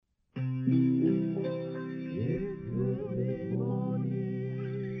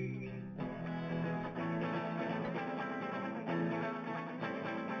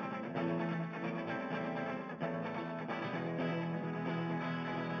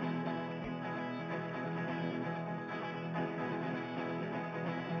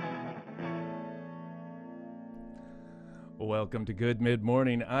Welcome to Good Mid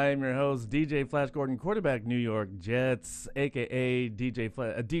Morning. I'm your host, DJ Flash Gordon, quarterback New York Jets, aka DJ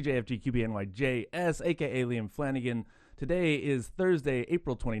FGQBNYJS, aka Liam Flanagan. Today is Thursday,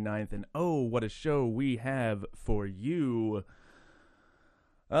 April 29th, and oh, what a show we have for you.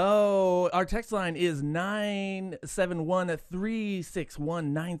 Oh, our text line is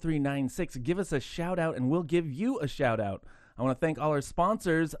 971-361-9396. Give us a shout out and we'll give you a shout out. I want to thank all our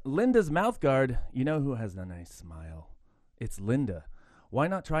sponsors. Linda's Mouth Guard. You know who has a nice smile? It's Linda. Why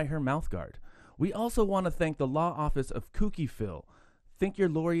not try her mouth guard? We also want to thank the law office of Kooky Phil. Think your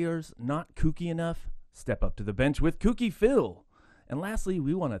lawyer's not kooky enough? Step up to the bench with Kooky Phil. And lastly,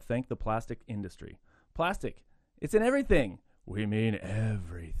 we want to thank the plastic industry. Plastic, it's in everything. We mean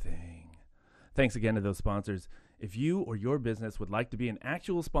everything. Thanks again to those sponsors. If you or your business would like to be an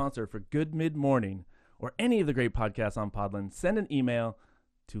actual sponsor for Good Mid Morning or any of the great podcasts on Podland, send an email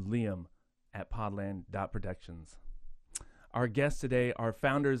to liam@podland.productions. Our guests today are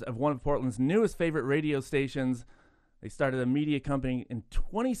founders of one of Portland's newest favorite radio stations. They started a media company in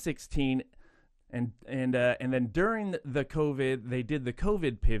 2016, and then during the COVID, they did the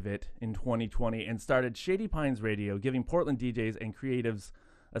COVID pivot in 2020 and started Shady Pines Radio, giving Portland DJs and creatives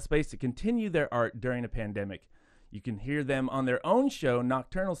a space to continue their art during a pandemic. You can hear them on their own show,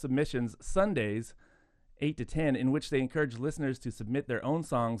 Nocturnal Submissions, Sundays, 8 to 10, in which they encourage listeners to submit their own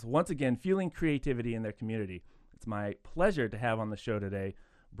songs, once again fueling creativity in their community. It's my pleasure to have on the show today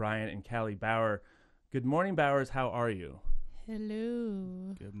Brian and Callie Bauer. Good morning, Bowers. How are you?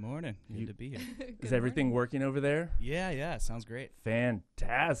 Hello. Good morning. Good to be here. Is everything working over there? Yeah. Sounds great.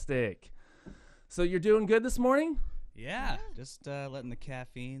 Fantastic. So you're doing good this morning? Yeah. Just letting the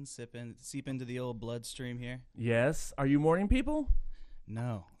caffeine seep into the old bloodstream here. Yes. Are you morning people?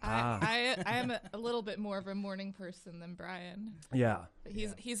 No. I am a little bit more of a morning person than Brian. Yeah. But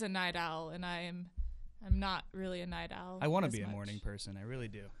he's a night owl, and I'm not really a night owl. I want to be a morning person. I really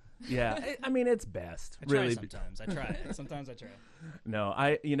do. Yeah. I mean, it's best. I try sometimes. I try. Sometimes I try. No,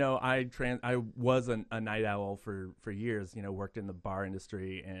 I was a night owl for years, worked in the bar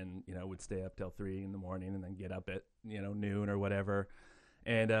industry and, would stay up till 3 a.m. and then get up at, noon or whatever.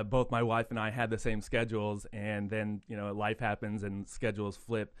 And both my wife and I had the same schedules, and then, life happens and schedules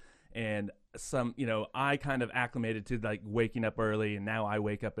flip. And I kind of acclimated to like waking up early, and now I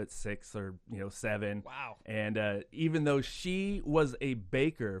wake up at 6 or 7. Wow. And even though she was a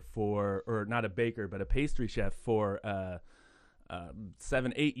baker or not a baker, but a pastry chef for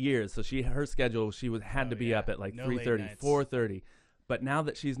 7-8 years, so her schedule had to be up at like 3:30, 4:30. But now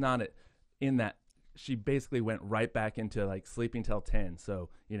that she's not in that, she basically went right back into like sleeping till 10. So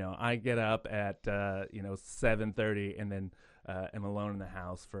I get up at 7:30 and then am alone in the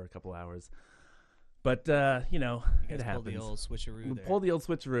house for a couple hours. But it happens. Pull the old switcheroo there. Pull the old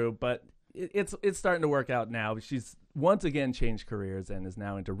switcheroo, but it's starting to work out now. She's once again changed careers and is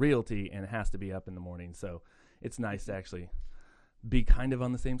now into realty and has to be up in the morning. So it's nice to actually be kind of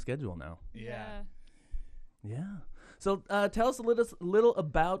on the same schedule now. Yeah. So tell us a little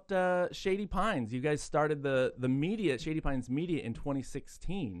about Shady Pines. You guys started the media, Shady Pines Media, in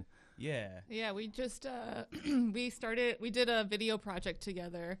 2016. Yeah, we just we did a video project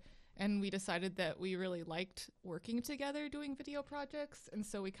together, and we decided that we really liked working together doing video projects, and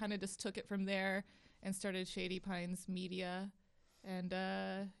so we kind of just took it from there and started Shady Pines Media. And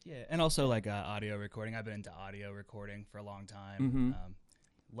and also like audio recording. I've been into audio recording for a long time. Mm-hmm.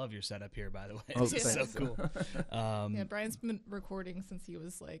 Love your setup here, by the way. Oh, it's so cool. Brian's been recording since he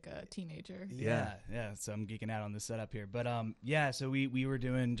was like a teenager. Yeah. So I'm geeking out on this setup here. But so we were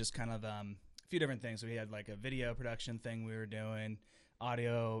doing just kind of a few different things. So we had like a video production thing we were doing,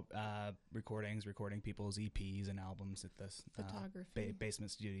 audio recording people's EPs and albums at this photography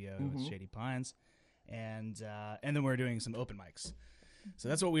basement studio with Shady Pines, and then we were doing some open mics. So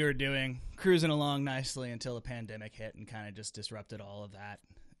that's what we were doing, cruising along nicely until the pandemic hit and kind of just disrupted all of that.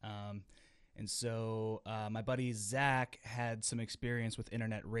 And so my buddy Zach had some experience with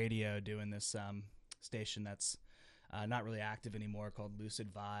internet radio doing this station that's not really active anymore called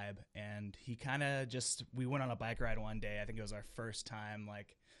Lucid Vibe. And he kind of we went on a bike ride one day. I think it was our first time,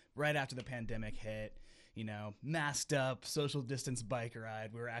 like right after the pandemic hit, masked up, social distance bike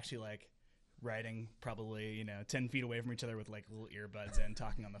ride. We were actually like riding probably 10 feet away from each other with like little earbuds and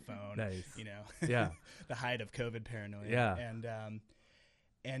talking on the phone. Nice. Yeah. The height of COVID paranoia. Yeah.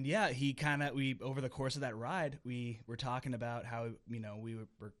 And he we over the course of that ride, we were talking about how we were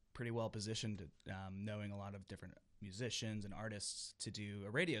pretty well positioned, knowing a lot of different musicians and artists to do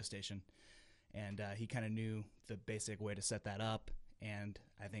a radio station, and he kind of knew the basic way to set that up. And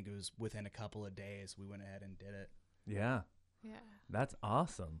I think it was within a couple of days we went ahead and did it. Yeah. Yeah. That's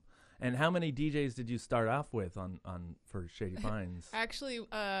awesome. And how many DJs did you start off with on for Shady Pines? Actually,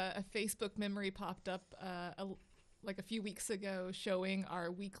 a Facebook memory popped up like a few weeks ago showing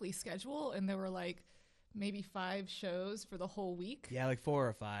our weekly schedule, and there were like maybe 5 shows for the whole week. Yeah, like 4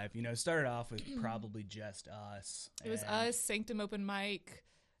 or 5. You know, started off with probably just us. It was us, Sanctum Open Mic.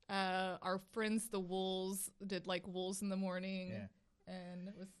 Our friends, the Wolves, did like Wolves in the Morning. Yeah.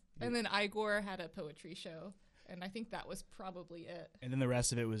 And then Igor had a poetry show. And I think that was probably it. And then the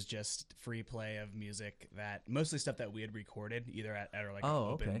rest of it was just free play of music, that mostly stuff that we had recorded, either at our like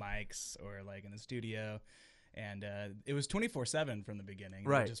open mics or like in the studio. And it was 24/7 from the beginning.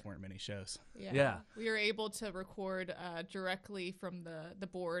 Right. There just weren't many shows. Yeah. We were able to record directly from the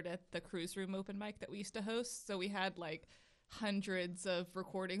board at the Cruise Room open mic that we used to host. So we had like hundreds of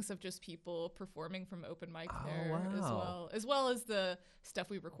recordings of just people performing from open mic there as well as the stuff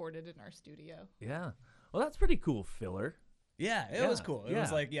we recorded in our studio. Yeah. Well, that's pretty cool, filler. Yeah, it was cool. It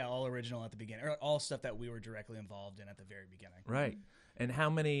was like, all original at the beginning, or all stuff that we were directly involved in at the very beginning. Right. And how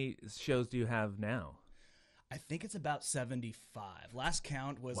many shows do you have now? I think it's about 75. Last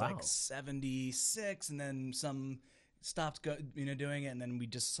count was like 76, and then some stopped doing it, and then we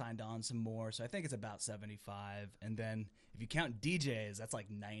just signed on some more. So I think it's about 75. And then if you count DJs, that's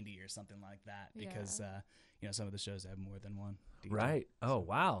like 90 or something like that, because some of the shows have more than one DJ. Right. Oh,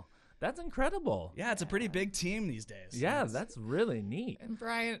 wow. That's incredible. Yeah, it's a pretty big team these days. Yeah, that's really neat. And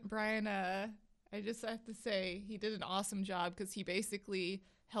Brian, I just have to say he did an awesome job, because he basically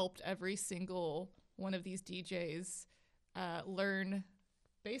helped every single one of these DJs learn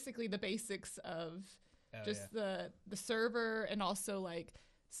basically the basics of the server, and also like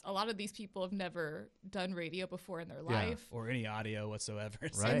a lot of these people have never done radio before in their life or any audio whatsoever.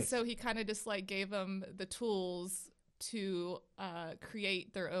 Right. And so he kind of just like gave them the tools to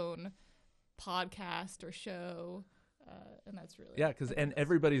create their own podcast or show, and that's really because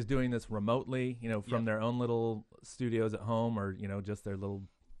everybody's doing this remotely, from their own little studios at home, or just their little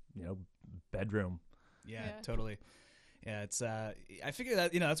bedroom. Yeah, totally. Yeah, it's I figure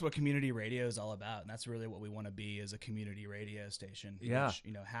that that's what community radio is all about, and that's really what we want to be, as a community radio station. Yeah, which,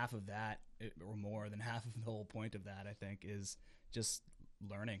 half of that, or more than half of the whole point of that, I think, is just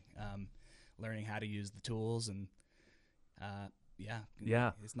learning how to use the tools. And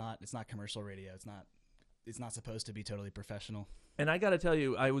it's not commercial radio. It's not supposed to be totally professional. And I got to tell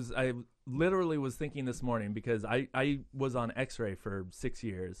you, I literally was thinking this morning, because I was on X-Ray for 6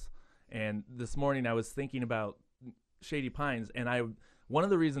 years, and this morning I was thinking about Shady Pines, and one of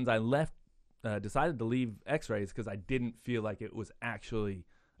the reasons I decided to leave X-Ray is because I didn't feel like it was actually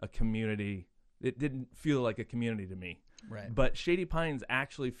a community. It didn't feel like a community to me. Right. But Shady Pines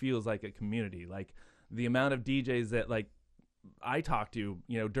actually feels like a community. Like the amount of DJs that like I talk to,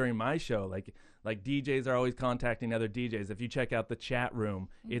 during my show, like DJs are always contacting other DJs. If you check out the chat room,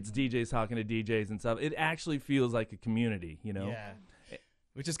 it's DJs talking to DJs and stuff. It actually feels like a community, Yeah.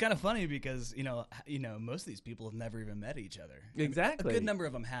 Which is kind of funny, because most of these people have never even met each other. Exactly. A good number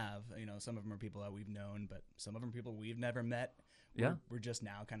of them have. Some of them are people that we've known, but some of them are people we've never met. We're just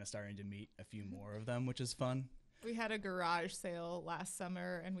now kind of starting to meet a few more of them, which is fun. We had a garage sale last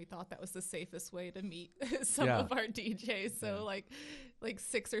summer, and we thought that was the safest way to meet some of our DJs. So like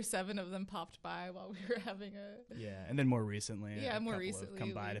 6 or 7 of them popped by while we were having and then more recently,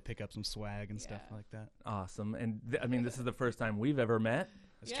 come by to pick up some swag and stuff like that. Awesome. And this is the first time we've ever met.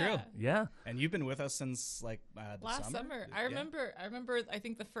 That's true. Yeah. And you've been with us since like the last summer. I remember. I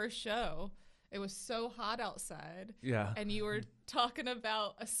think the first show, it was so hot outside. Yeah. And you were talking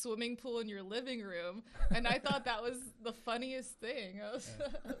about a swimming pool in your living room, and I thought that was the funniest thing. I was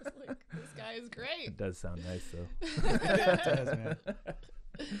like, this guy is great. It does sound nice, though. It does, man.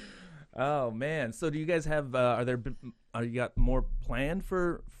 Oh man! So do you guys have? You got more planned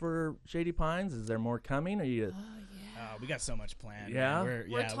for Shady Pines? Is there more coming? Are you? We got so much planned. Yeah,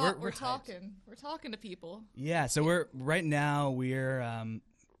 we're talking. We're talking to people. Yeah, so we're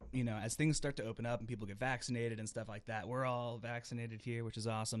as things start to open up and people get vaccinated and stuff like that, we're all vaccinated here, which is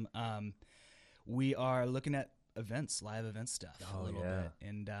awesome. We are looking at live event stuff a little bit,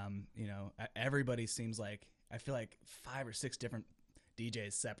 and everybody seems like, I feel like 5 or 6 different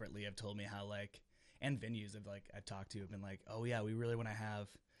DJs separately have told me how and venues I've talked to have been like, oh yeah, we really want to have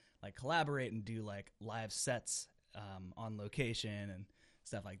collaborate and do live sets on location and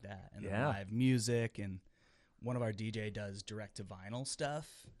stuff like that, and live music. And one of our DJ does direct to vinyl stuff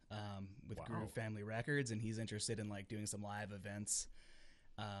with Groove Family Records, and he's interested in doing some live events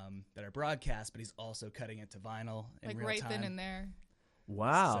that are broadcast, but he's also cutting it to vinyl in real right time. then and there.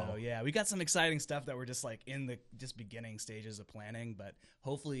 Wow. So yeah, we got some exciting stuff that we're just like in the beginning stages of planning, but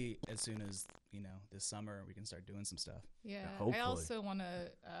hopefully as soon as, this summer we can start doing some stuff. Yeah. hopefully. I also want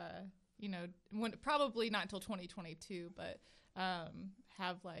to, probably not until 2022, but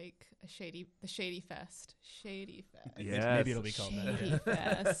have like the Shady Fest. Yes. Maybe it'll be called Shady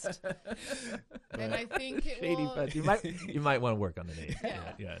Fest. And I think it Shady will. Fest. You might want to work on the name.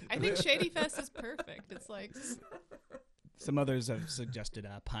 Yeah. I think Shady Fest is perfect. It's like Some others have suggested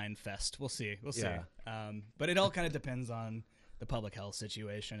Pine Fest. We'll see. Yeah. But it all kind of depends on the public health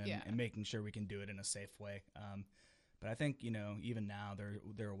situation and, Yeah. and making sure we can do it in a safe way. But I think, even now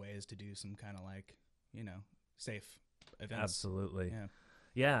there are ways to do some kind of like, safe events. Absolutely. Yeah.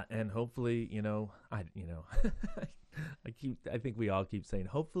 Yeah, and hopefully, I think we all keep saying,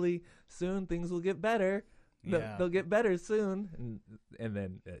 hopefully soon things will get better. Yeah. They'll get better soon, and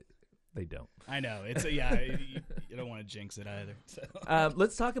then they don't. I know. It's you don't want to jinx it either. So.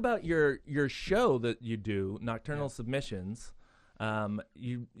 Let's talk about your show that you do, Nocturnal Submissions.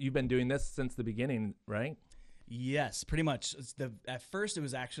 You've been doing this since the beginning, right? Yes, pretty much. At first, it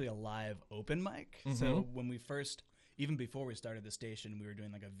was actually a live open mic. So when we first, even before we started the station, we were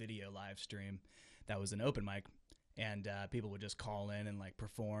doing like a video live stream that was an open mic, and people would just call in and like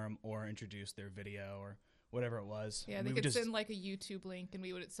perform or introduce their video or whatever it was. yeah, they could send like a YouTube link, and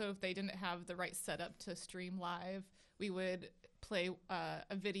we would. So if they didn't have the right setup to stream live, we would play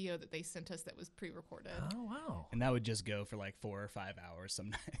a video that they sent us that was pre-recorded. Oh, wow. And that would just go for like 4 or 5 hours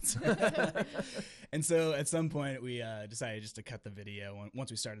some nights. And so at some point we decided just to cut the video. Once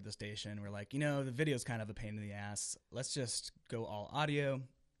we started the station, we're like, the video's kind of a pain in the ass. Let's just go all audio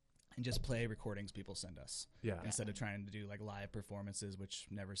and just play recordings people send us. Yeah. Instead of trying to do like live performances, which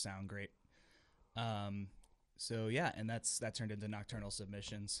never sound great. So yeah, and that turned into Nocturnal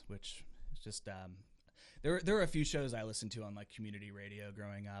Submissions, which is just there were a few shows I listened to on like community radio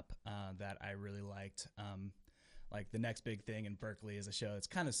growing up that I really liked. Like The Next Big Thing in Berkeley is a show that's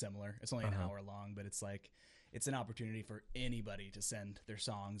kind of similar. It's only an hour long, but it's an opportunity for anybody to send their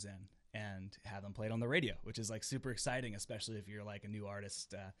songs in and have them played on the radio, which is like super exciting, especially if you're like a new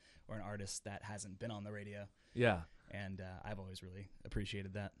artist or an artist that hasn't been on the radio. Yeah. And I've always really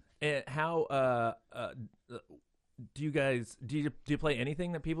appreciated that. And how do you play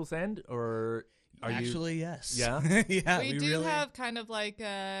anything that people send, or Actually, yes. Yeah? Yeah. we do really have kind of like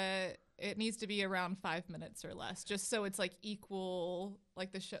it needs to be around 5 minutes or less, just so it's like equal,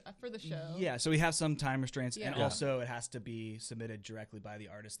 like the show for the show. Yeah, so we have some time restraints, and Yeah. also it has to be submitted directly by the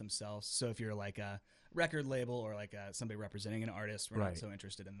artist themselves. So if you're like a record label or like somebody representing an artist, we're Right. not so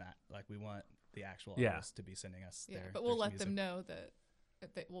interested in that. Like we want the actual Yeah. artist to be sending us Yeah, their but we'll their let them music. know that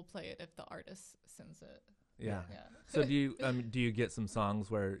we'll play it if the artist sends it. Yeah. Yeah. So do you get some songs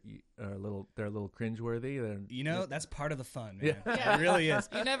where they're a little cringeworthy? That's part of the fun, man. Yeah. Yeah. It really is.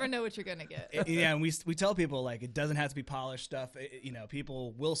 You never know what you're gonna get. Yeah, and we tell people like it doesn't have to be polished stuff.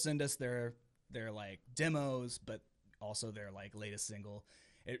 People will send us their like demos, but also their like latest single.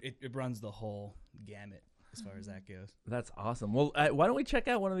 It runs the whole gamut as far as that goes. That's awesome. Well, why don't we check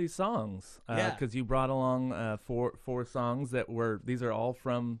out one of these songs? Yeah. Because you brought along four songs these are all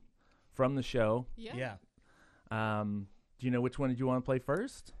from the show. Yeah. Yeah. Do you know which one did you want to play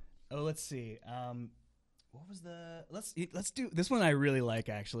first? Oh, let's see. What was let's do this one I really like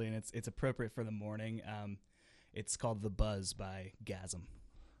actually, and it's appropriate for the morning. It's called The Buzz by Gasm.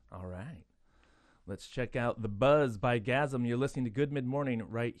 All right. Let's check out The Buzz by Gasm. You're listening to Good Mid Morning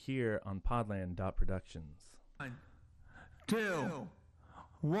right here on Podland.Productions. 1, 2,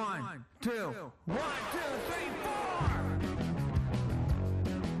 1, 2, 1, 2, 3, 4.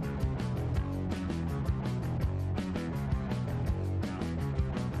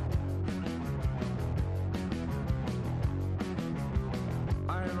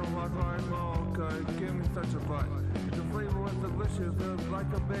 I don't know what's my mocha, give me such a bite. The flavor was delicious, it was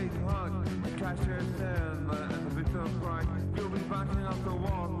like a big hug. The cashier said, and the victim cried, you'll be bouncing off the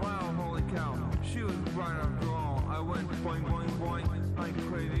wall. Wow, holy cow, she was right after all. I went boing, boing, boing, like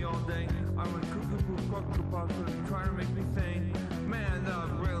crazy all day. I went cuckoo, cuckoo, cuckoo, trying to make me sing. Man, that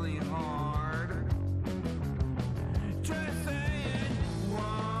was really hard. Just saying,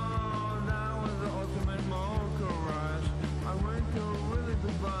 wow, that was the ultimate mocha rush. I went to a really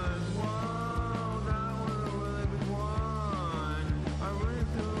big buzz. Wow, that was a really big one. I went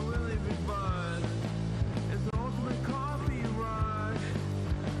to a really big buzz. It's the ultimate coffee rush.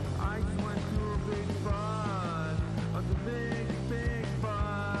 I just went to a big buzz. Of the big, big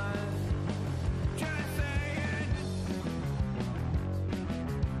buzz. Just saying.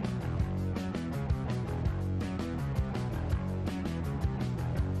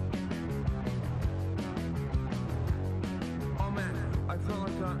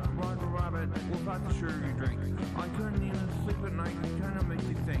 trying to make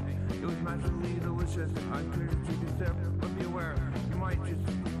you think. It was massively delicious. I couldn't take a sip, but be aware, you might just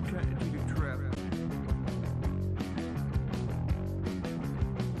take a trip.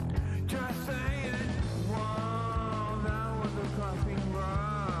 Just saying, wow, that was a coffee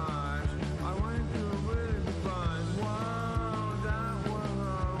rush. I went to a really big fun. Wow, that was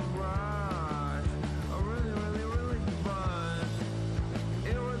a rush. A really, really, really big fun.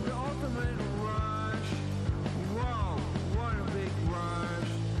 It was the ultimate rush. Whoa, what a big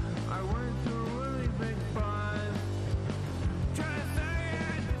rush. I went to a really big fun. Just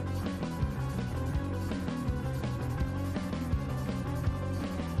saying.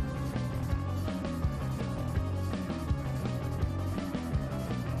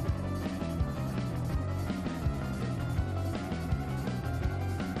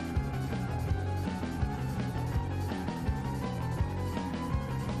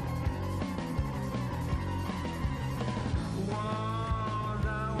 Wow,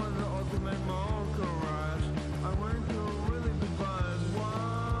 that was the ultimate mocha rush. I went to a really big fun.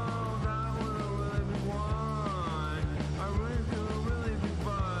 Wow, that was a really big one. I went to a really big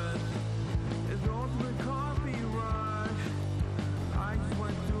fun. It's the ultimate coffee rush. I just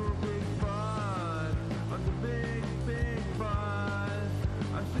went to a big fun. On the big, big fun.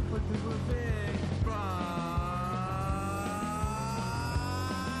 A super, super big fun.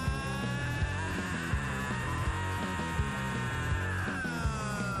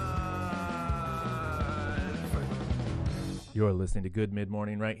 You're listening to Good Mid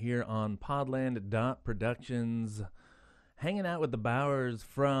Morning right here on Podland Productions. Hanging out with the Bowers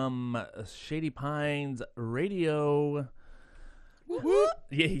from Shady Pines Radio. Woo!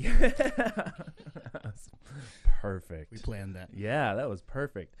 Yeah. That's perfect. We planned that. Yeah, that was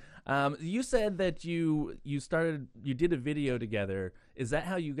perfect. You said that you did a video together. Is that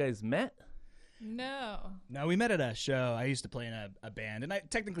how you guys met? No. No, we met at a show. I used to play in a band, and I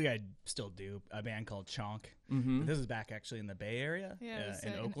still do, a band called Chonk. Mm-hmm. This is back actually in the Bay Area, Yeah, it was,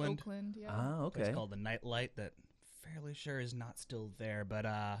 in in Oakland. Oakland, yeah. Ah, okay. It's called the Nightlight. That fairly sure is not still there, but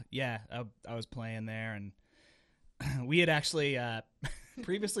yeah, I was playing there, and we had actually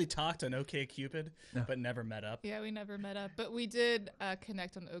previously talked on OkCupid, but never met up. Yeah, we never met up, but we did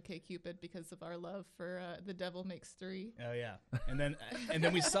connect on OkCupid because of our love for The Devil Makes Three. Oh yeah, and then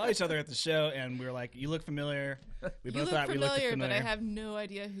we saw each other at the show, and we were like, "You look familiar." We You both look thought we looked familiar, familiar, but I have no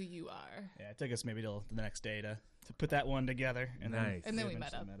idea who you are. Yeah, it took us maybe till the next day to put that one together, and Nice. And then we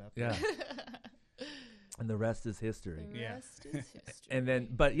met eventually up. Yeah. And the rest is history. The Yeah. rest is history. And then,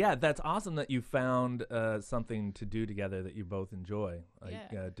 but yeah, that's awesome that you found something to do together that you both enjoy,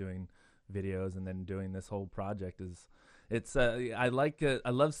 like Yeah. doing videos and then doing this whole project is. It's I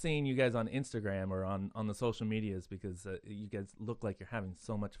love seeing you guys on Instagram or on the social medias because you guys look like you're having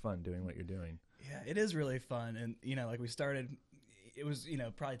so much fun doing what you're doing. Yeah, it is really fun, and like we started. It was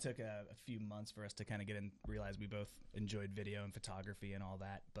probably took a few months for us to kind of get in, realize we both enjoyed video and photography and all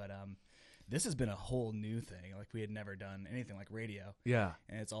that, but this has been a whole new thing. Like we had never done anything like radio. Yeah.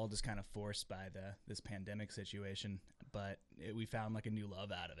 And it's all just kind of forced by this pandemic situation. But we found like a new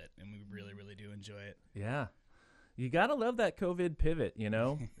love out of it, and we really, really do enjoy it. Yeah. You gotta love that COVID pivot,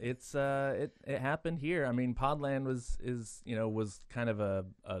 It's it happened here. I mean, Podland was kind of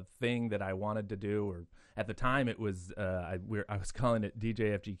a thing that I wanted to do, or at the time it was I was calling it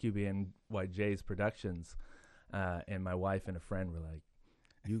DJFGQBNYJ's Productions, and my wife and a friend were like,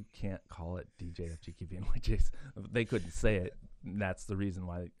 "You can't call it DJFGQBNYJ's." They couldn't say it. And that's the reason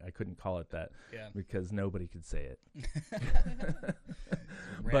why I couldn't call it that. Yeah. Because nobody could say it.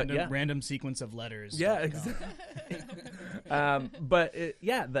 Random sequence of letters. Yeah, exactly. But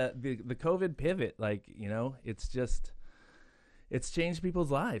the COVID pivot, it's changed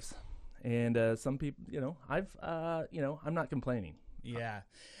people's lives, and some people, I'm not complaining. Yeah.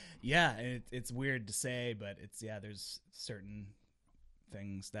 It's weird to say, but there's certain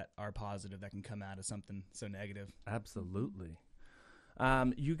things that are positive that can come out of something so negative. Absolutely.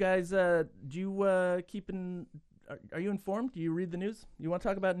 You guys, do you are you informed? Do you read the news? You want to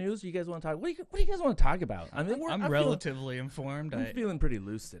talk about news? You guys want to talk? What do you guys want to talk about? I mean, I'm relatively informed. I'm feeling pretty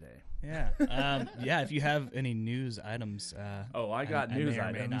loose today. Yeah. If you have any news items. I got news I may or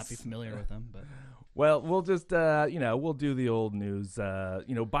items. may not be familiar with them, but. Well, we'll just, we'll do the old news.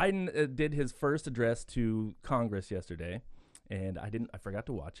 Biden did his first address to Congress yesterday, and I forgot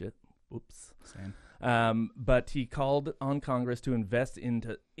to watch it. Oops. Same. But he called on Congress to invest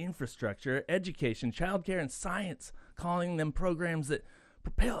into infrastructure, education, childcare, and science, calling them programs that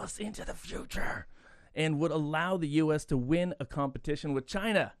propel us into the future and would allow the U.S. to win a competition with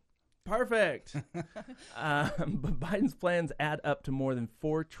China. Perfect. But Biden's plans add up to more than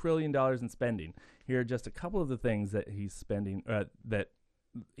 $4 trillion in spending. Here are just a couple of the things that he's spending, that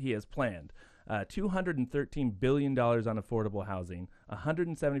he has planned. $213 billion on affordable housing,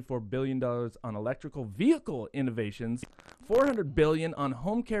 $174 billion on electrical vehicle innovations, $400 billion on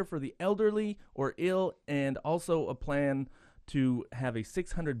home care for the elderly or ill, and also a plan to have a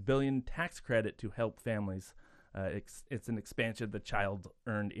 $600 billion tax credit to help families. It's an expansion of the child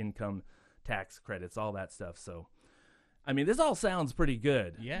earned income tax credits, all that stuff. So, I mean, this all sounds pretty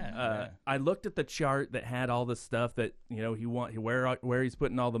good. Yeah. I looked at the chart that had all the stuff that where he's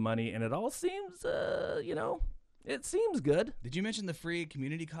putting all the money, and it all seems it seems good. Did you mention the free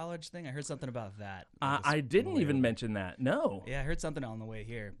community college thing? I heard something about that. I didn't even mention that. No. Yeah, I heard something on the way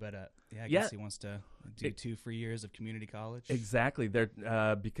here, but I guess he wants to do 2 free years of community college. Exactly. They're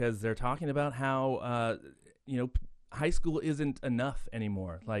because they're talking about how high school isn't enough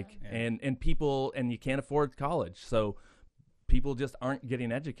anymore. And people, and you can't afford college, so people just aren't getting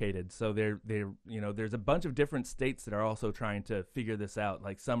educated. So they're there's a bunch of different states that are also trying to figure this out.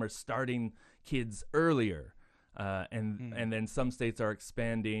 Like some are starting kids earlier, and then some states are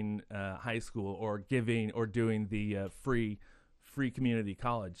expanding high school or doing the free community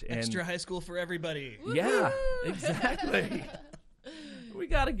college. Extra high school for everybody. Yeah, exactly. We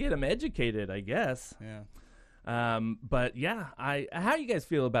got to get them educated, I guess. Yeah. But yeah, how you guys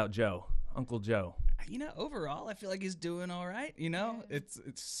feel about Joe, Uncle Joe? Overall, I feel like he's doing all right.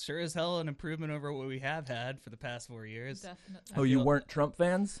 It's sure as hell an improvement over what we have had for the past 4 years. Definitely. Oh, you weren't Trump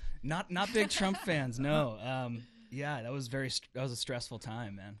fans? Not big Trump fans, no. Yeah, that was a stressful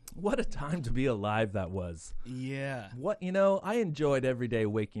time, man. What a time to be alive that was. Yeah. I enjoyed every day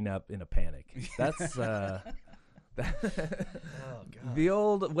waking up in a panic. That's Oh God. the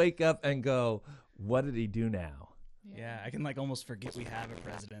old wake up and go, what did he do now? Yeah, I can almost forget we have a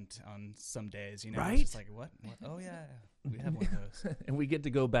president on some days, Right? It's just like, what? Oh yeah, we have one of those. And we get to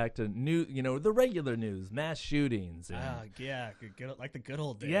go back to the regular news, mass shootings. And, Yeah, good, like the good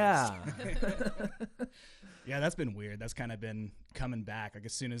old days. yeah. Yeah, that's been weird. That's kind of been coming back. Like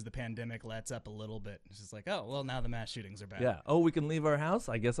as soon as the pandemic lets up a little bit, it's just like, oh, well, now the mass shootings are back. Yeah. Oh, we can leave our house?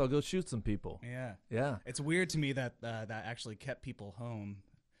 I guess I'll go shoot some people. Yeah. Yeah. It's weird to me that that actually kept people home.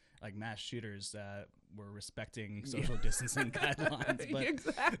 Like mass shooters were respecting social distancing guidelines, but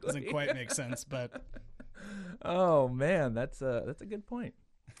Exactly. it doesn't quite make sense. But Oh man, that's a good point.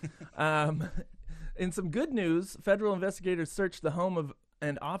 In some good news, federal investigators searched the home of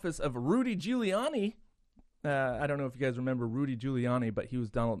and office of Rudy Giuliani. I don't know if you guys remember Rudy Giuliani, but he was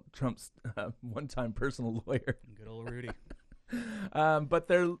Donald Trump's one-time personal lawyer. good old Rudy. But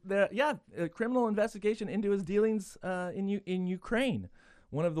a criminal investigation into his dealings in Ukraine.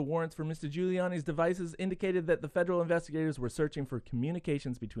 One of the warrants for Mr. Giuliani's devices indicated that the federal investigators were searching for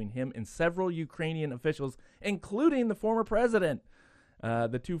communications between him and several Ukrainian officials, including the former president.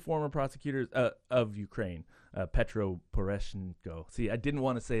 The 2 former prosecutors of Ukraine, Petro Poroshenko. See, I didn't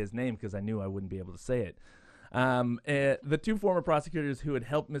want to say his name because I knew I wouldn't be able to say it. The 2 former prosecutors who had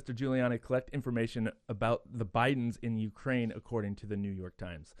helped Mr. Giuliani collect information about the Bidens in Ukraine, according to the New York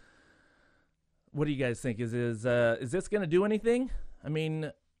Times. What do you guys think? Is this going to do anything? I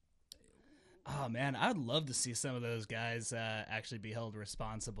mean, Oh man, I'd love to see some of those guys actually be held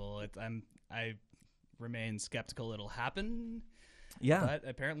responsible. I remain skeptical it'll happen. yeah, But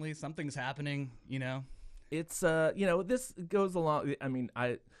apparently something's happening. it's this goes along. I mean,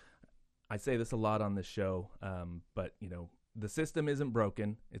 I say this a lot on this show, but the system isn't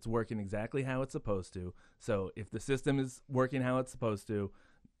broken. It's working exactly how it's supposed to. So if the system is working how it's supposed to,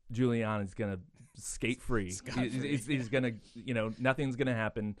 Giuliani's gonna skate free. He's gonna, nothing's gonna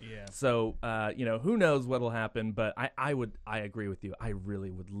happen. Yeah. So, who knows what'll happen? But I agree with you. I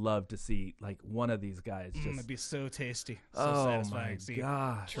really would love to see one of these guys just. It'd be so tasty, so Oh satisfying. my See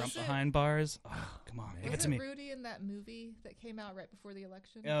gosh! Trump Was it- behind bars. Oh, come on, give it Was to me. Rudy in that movie that came out right before the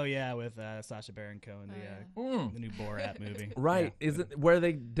election? Oh yeah, with Sacha Baron Cohen, Mm. the new Borat movie. Right? Yeah. Isn't where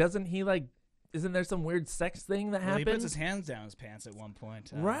they doesn't he Isn't there some weird sex thing that Well, he puts happens? his hands down his pants at one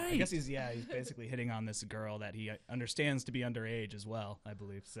point. I Right. guess he's basically hitting on this girl that he understands to be underage as well, I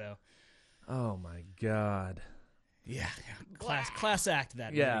believe. So, Oh my god! yeah, class act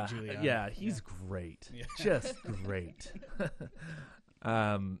that Yeah, Rudy Giuliani. yeah, he's great, Yeah. just great.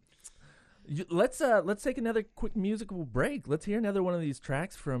 Let's take another quick musical break. Let's hear another one of these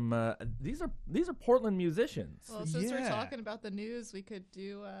tracks from these are Portland musicians. Well, since we're Yeah. talking about the news, we could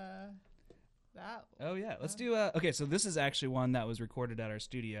do that. Oh yeah, let's do. Okay, so this is actually one that was recorded at our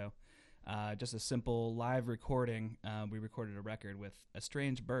studio. Just a simple live recording. We recorded a record with A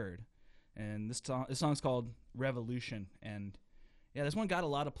Strange Bird, and this song's called Revolution. And yeah, this one got a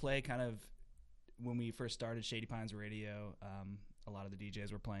lot of play kind of when we first started Shady Pines Radio. a lot of the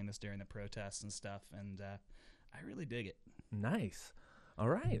DJs were playing this during the protests and stuff, and I really dig it. Nice. All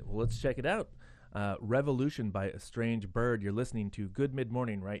right. Well, let's check it out. Revolution by A Strange Bird. You're listening to Good Mid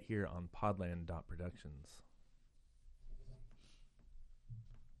Morning right here on Podland Productions.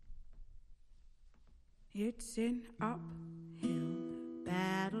 It's an uphill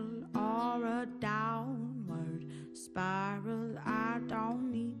battle or a downward spiral. I don't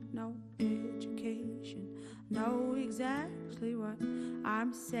need no education. Know exactly what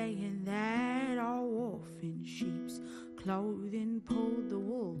I'm saying. That all wolf in sheep's clothing pulled the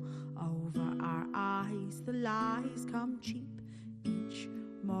wool over our eyes. The lies come cheap each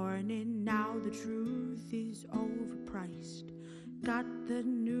morning. Now the truth is overpriced. Got the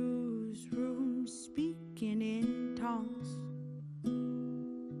newsroom speaking in tongues,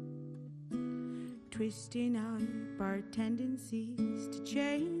 twisting up our tendencies to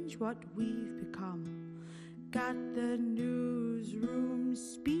change what we've become. Got the newsroom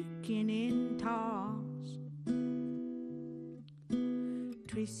speaking in tongues,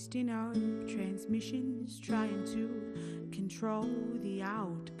 twisting up transmissions, trying to control the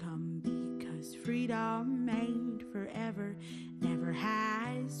outcome, because freedom ain't forever, never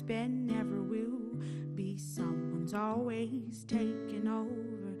has been, never will be. Someone's always taking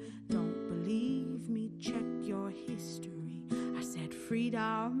over. Don't believe me, check your history. I said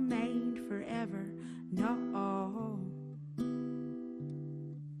freedom ain't forever, no.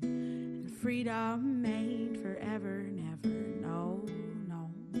 And freedom ain't forever, never, no,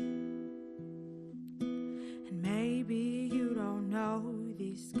 no. And maybe you don't know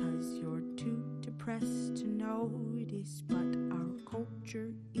this 'cause you're too depressed to notice, but our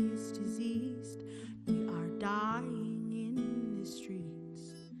culture is diseased. We are dying in the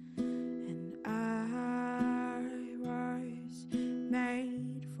streets, and I was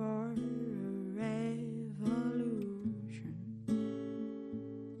made for a revolution.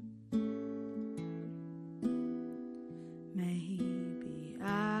 Maybe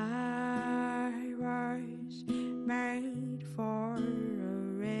I was made for a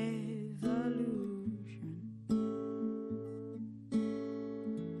revolution.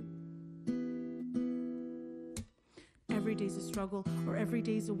 Every day's a struggle, or every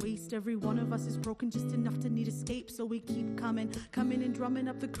day's a waste. Every one of us is broken just enough to need escape, so we keep coming and drumming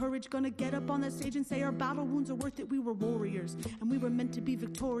up the courage. Gonna get up on that stage and say our battle wounds are worth it. We were warriors, and we were meant to be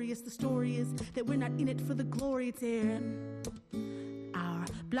victorious. The story is that we're not in it for the glory. It's in our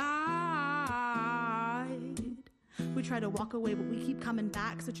blood. We try to walk away, but we keep coming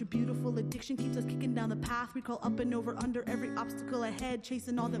back. Such a beautiful addiction keeps us kicking down the path. We crawl up and over under every obstacle ahead,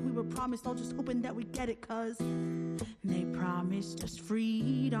 chasing all that we were promised, all just hoping that we get it, 'cause they promised us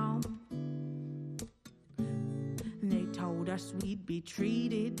freedom. They told us we'd be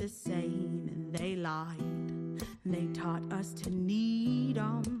treated the same, and they lied. They taught us to need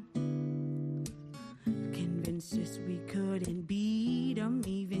 'em, convinced us we couldn't beat 'em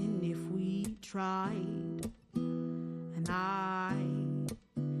even if we tried. And I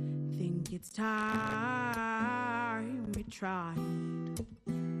think it's time we tried.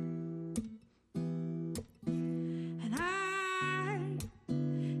 And I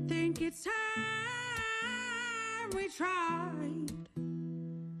think it's time we tried.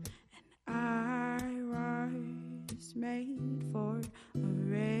 And I was made for a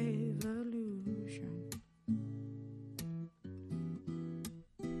revolution.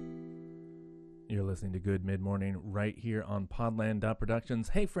 You're listening to Good Mid Morning right here on Podland Productions.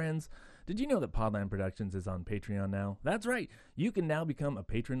 Hey friends, did you know that Podland Productions is on Patreon now? That's right. You can now become a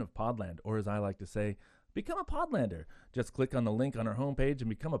patron of Podland, or as I like to say, become a Podlander. Just click on the link on our homepage and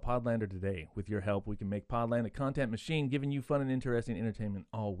become a Podlander today. With your help, we can make Podland a content machine, giving you fun and interesting entertainment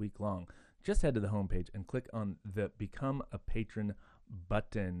all week long. Just head to the homepage and click on the Become a Patron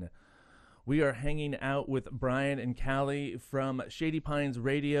button. We are hanging out with Brian and Callie from Shady Pines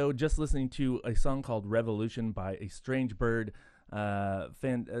Radio, just listening to a song called Revolution by A Strange Bird.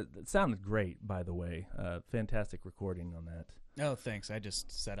 It sounded great, by the way. Fantastic recording on that. Oh, thanks. I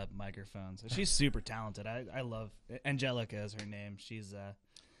just set up microphones. She's super talented. I love Angelica is her name. She's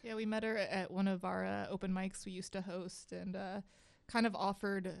Yeah, we met her at one of our open mics we used to host, and kind of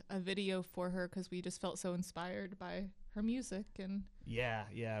offered a video for her because we just felt so inspired by her music. And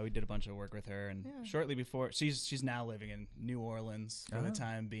yeah, we did a bunch of work with her, and shortly before she's now living in New Orleans for the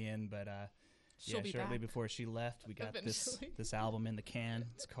time being, but shortly back. Before she left, we got this album in the can.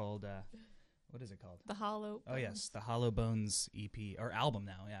 It's called what is it called? The Hollow Bones. Oh yes, the Hollow Bones EP or album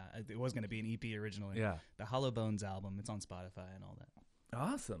now. Yeah, it was going to be an EP originally. Yeah, the Hollow Bones album. It's on Spotify and all that.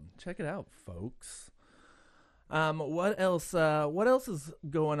 Awesome. Check it out, folks. What else? What else is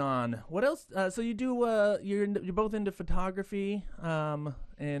going on? What else? So you do? You're both into photography. And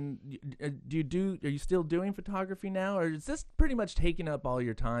are you still doing photography now, or is this pretty much taking up all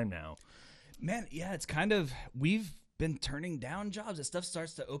your time now? Man, yeah, it's kind of, we've been turning down jobs as stuff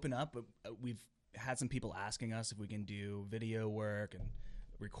starts to open up. We've had some people asking us if we can do video work and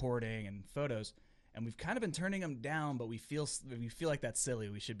recording and photos, and we've kind of been turning them down. But we feel like that's silly.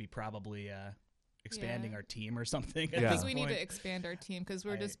 We should be probably expanding our team or something. I think we need to expand our team because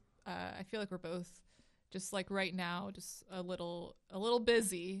we're just. I feel like we're both just like right now, just a little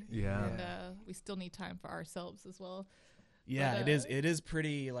busy. Yeah. And we still need time for ourselves as well. Yeah, But, it is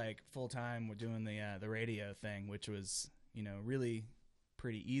pretty like full time. We're doing the radio thing, which was really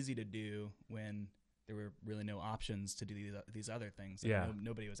pretty easy to do when there were really no options to do these other things. Like,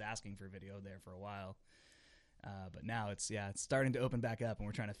 nobody was asking for video there for a while, but now it's starting to open back up, and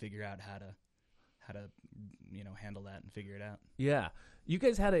we're trying to figure out how to handle that and figure it out. Yeah, you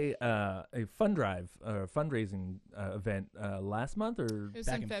guys had a fund drive or fundraising event last month, or It was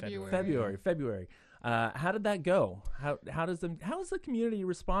Back in in February. February. How did that go? How is the community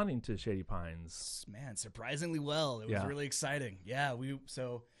responding to Shady Pines? Man, surprisingly well. It was really exciting. Yeah,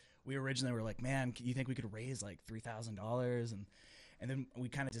 we originally were like, man, you think we could raise like $3,000? And then we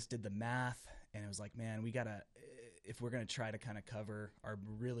kind of just did the math, and it was like, man, we gotta, if we're gonna try to kind of cover our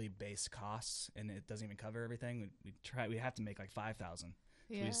really base costs, and it doesn't even cover everything, we have to make like 5,000.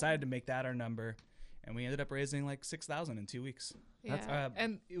 So we decided to make that our number, and we ended up raising like 6,000 in 2 weeks. Yeah.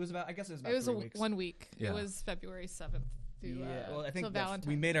 And it was about 3 weeks. 1 week. Yeah. It was February 7th through Well, I think till that Valentine's.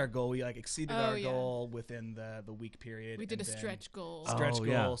 we made our goal. We like exceeded our yeah. goal within the week period. We did and a then stretch goal. Stretch Oh, goal.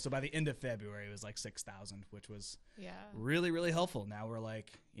 yeah. So by the end of February, it was like 6,000, which was Yeah. really, really helpful. Now we're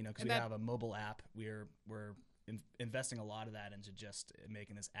like, because And we that- have a mobile app, we're investing a lot of that into just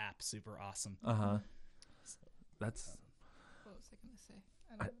making this app super awesome. That's What was I going to say?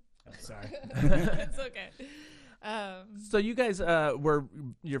 I don't know. Oh, sorry. It's okay. so. You guys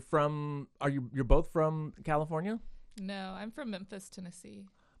you're both from California, No, I'm from Memphis, Tennessee.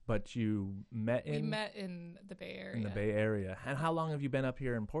 but you met We in met in the Bay Area. in the Bay Area. And how long have you been up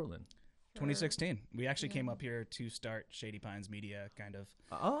here in Portland? 2016. We actually came up here to start Shady Pines Media, kind of.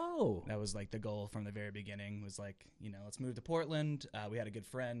 Oh, That was like the goal from the very beginning, was like, let's move to Portland. We had a good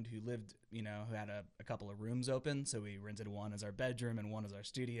friend who lived, who had a couple of rooms open. So we rented one as our bedroom and one as our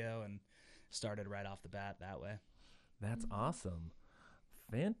studio, and started right off the bat that way. that's awesome.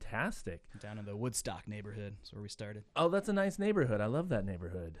 Fantastic. Down in the Woodstock neighborhood. That's where we started. Oh, that's a nice neighborhood. I love that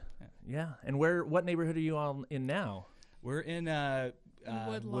neighborhood. Yeah. And what neighborhood are you all in now? We're in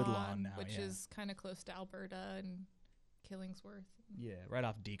Woodlawn now, which yeah. is kind of close to Alberta and Killingsworth. Yeah, right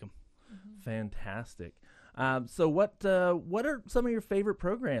off Deacom. Fantastic. So what are some of your favorite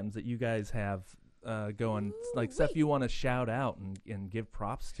programs that you guys have going? Like stuff you want to shout out and give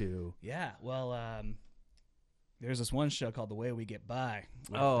props to? Yeah, well, there's this one show called The Way We Get By.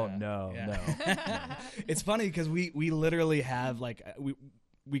 with, No. It's funny because we literally have like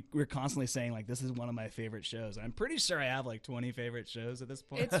we're constantly saying like, this is one of my favorite shows. I'm pretty sure I have like 20 favorite shows at this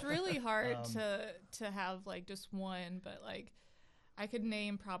point. It's really hard to have like just one, but like I could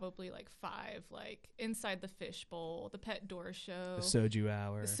name probably like 5, like Inside the Fishbowl, The Pet Door Show, The Soju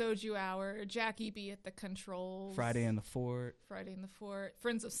Hour, Jackie B at the Controls, Friday in the Fort.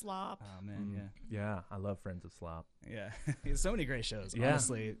 Friends of Slop. Oh man, Yeah, I love Friends of Slop. yeah. So many great shows. Yeah.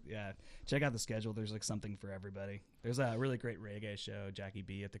 Honestly, yeah. Check out the schedule. There's like something for everybody. There's a really great reggae show, Jackie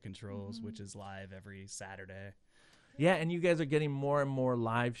B at the Controls, which is live every Saturday. Yeah, and you guys are getting more and more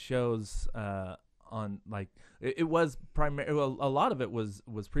live shows on like it was primarily a lot of it was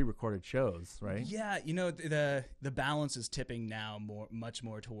pre-recorded shows, right? Yeah, the balance is tipping now much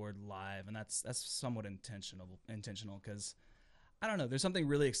more toward live, and that's somewhat intentional because I don't know, there's something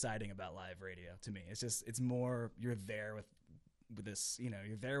really exciting about live radio to me. It's more you're there with this,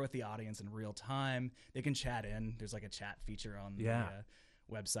 you're there with the audience in real time. They can chat in. There's like a chat feature on the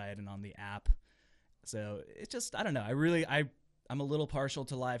website and on the app. So it's just, I don't know. I'm a little partial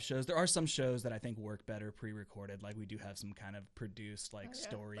to live shows. There are some shows that I think work better pre-recorded. Like we do have some kind of produced, like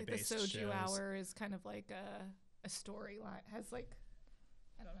story-based like the shows. Soju Hour is kind of like a storyline. Has like,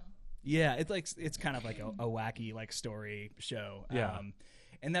 I don't know. Yeah, it's kind of like a wacky like story show. Yeah.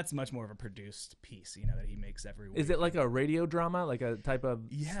 And that's much more of a produced piece, that he makes every week. Is it like a radio drama, like a type of?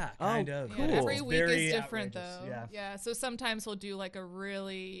 Yeah, kind of. Cool. Yeah, every It's week very is different outrageous. though. Yeah. So sometimes he'll do like a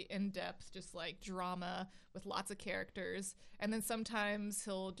really in-depth, just like drama with lots of characters, and then sometimes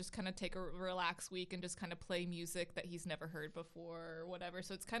he'll just kind of take a relaxed week and just kind of play music that he's never heard before or whatever.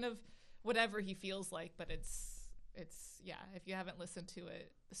 So it's kind of whatever he feels like, but it's if you haven't listened to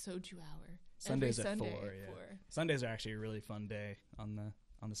it, the Soju Hour. Sundays every at Sunday 4. Yeah. Sundays are actually a really fun day on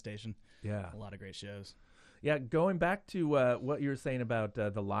the station. Yeah. A lot of great shows. Yeah, going back to what you were saying about the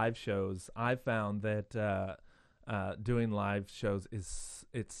live shows, I found that doing live shows it's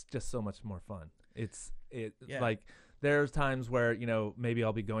just so much more fun. Like there's times where maybe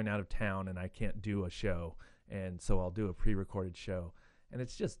I'll be going out of town and I can't do a show, and so I'll do a pre-recorded show, and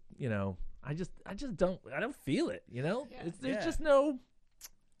it's just I don't feel it. There's just no.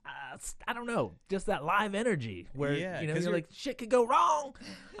 I don't know, just that live energy where you're like, shit could go wrong.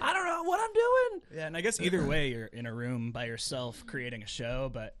 I don't know what I'm doing. Yeah, and I guess either way, you're in a room by yourself creating a show.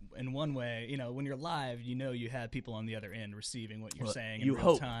 But in one way, when you're live, you have people on the other end receiving what you're saying in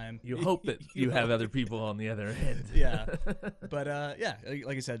real time. You hope that you have other people on the other end. Yeah, but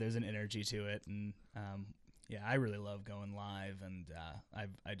like I said, there's an energy to it, and I really love going live, and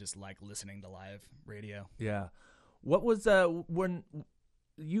I just like listening to live radio. Yeah, what was when?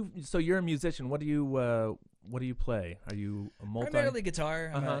 You're a musician. What do you play? Are you a primarily guitar?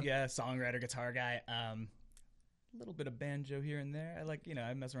 I'm a songwriter, guitar guy. A little bit of banjo here and there. I like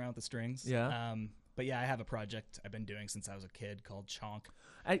I mess around with the strings. Yeah. But I have a project I've been doing since I was a kid called Chonk.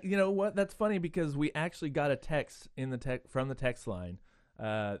 You know what? That's funny because we actually got a text from the text line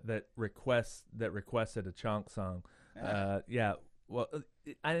that requested a Chonk song. Yeah. Well,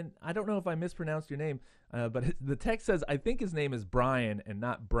 I don't know if I mispronounced your name, but the text says I think his name is Brian and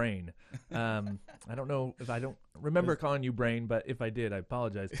not Brain. I don't know if I don't remember calling you Brain, but if I did, I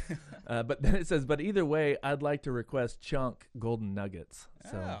apologize. But then it says, but either way, I'd like to request Chunk Golden Nuggets.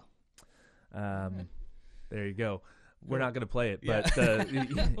 So, there you go. We're not going to play it, but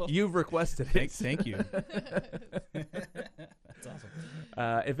you've requested it. Thank you. That's awesome.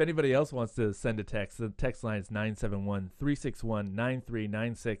 If anybody else wants to send a text, the text line is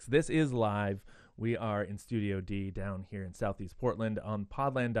 971-361-9396. This is live. We are in Studio D down here in Southeast Portland on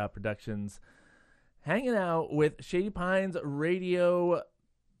Podland Productions, hanging out with Shady Pines Radio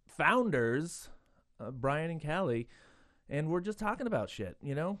founders, Brian and Callie, and we're just talking about shit,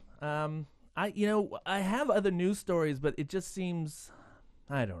 I have other news stories, but it just seems,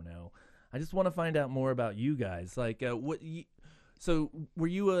 I don't know. I just want to find out more about you guys. Like, so were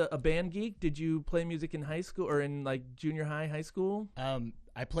you a band geek? Did you play music in high school or in like junior high school?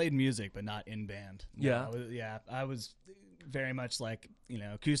 I played music, but not in band. No, I was very much like,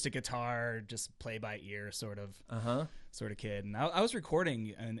 acoustic guitar, just play by ear sort of kid. And I was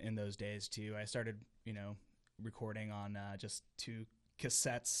recording in those days too. I started, recording on just two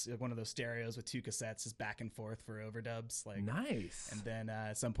cassettes, one of those stereos with two cassettes, just back and forth for overdubs. Like nice. And then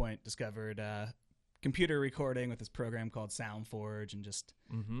at some point discovered computer recording with this program called SoundForge, and just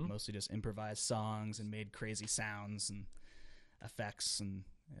mostly just improvised songs and made crazy sounds and effects. And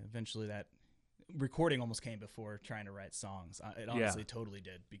eventually that recording almost came before trying to write songs. It honestly totally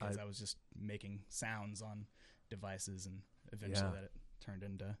did, because I was just making sounds on devices, and eventually that it turned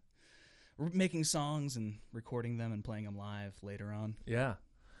into making songs and recording them and playing them live later on. Yeah.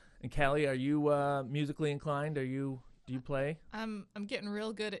 And Callie, are you musically inclined? Do you play? I'm getting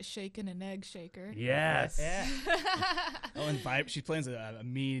real good at shaking an egg shaker. Yes. Yeah. And she plays a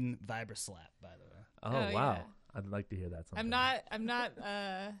mean vibra slap, by the way. Oh wow. Yeah. I'd like to hear that sometime. I'm not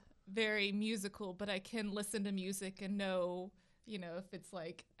very musical, but I can listen to music and know, if it's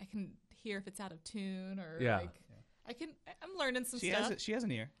like, I can hear if it's out of tune or like I'm learning some stuff. She has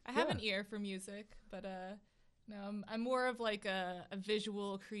an ear. I have an ear for music, but no, I'm more of like a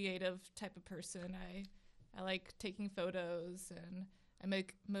visual, creative type of person. I like taking photos, and I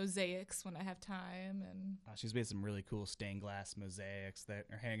make mosaics when I have time. And she's made some really cool stained glass mosaics that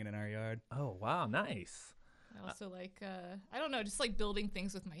are hanging in our yard. Oh wow, nice. I also like I don't know, just like building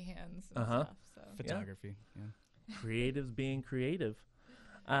things with my hands and stuff. So photography. Yeah. Creatives being creative.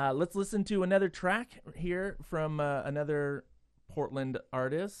 Let's listen to another track here from another Portland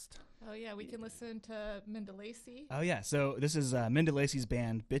artist. Oh, yeah, we can listen to Minda Lacy. Oh, yeah. So this is Minda Lacy's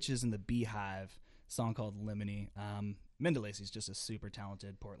band, Bitches in the Beehive, song called Lemony. Minda Lacy's just a super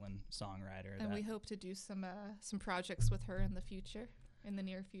talented Portland songwriter. And we hope to do some projects with her in the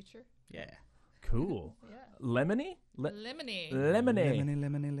near future. Yeah. Cool. Yeah. Lemony? Lemony. Lemony.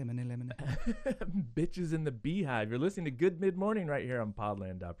 Bitches in the Beehive. You're listening to Good Mid Morning right here on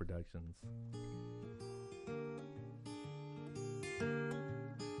Podland Productions.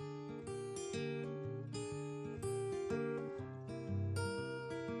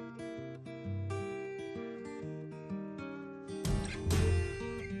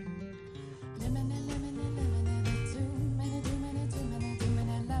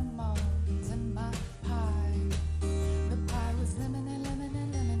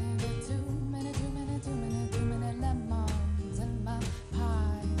 Too many lemons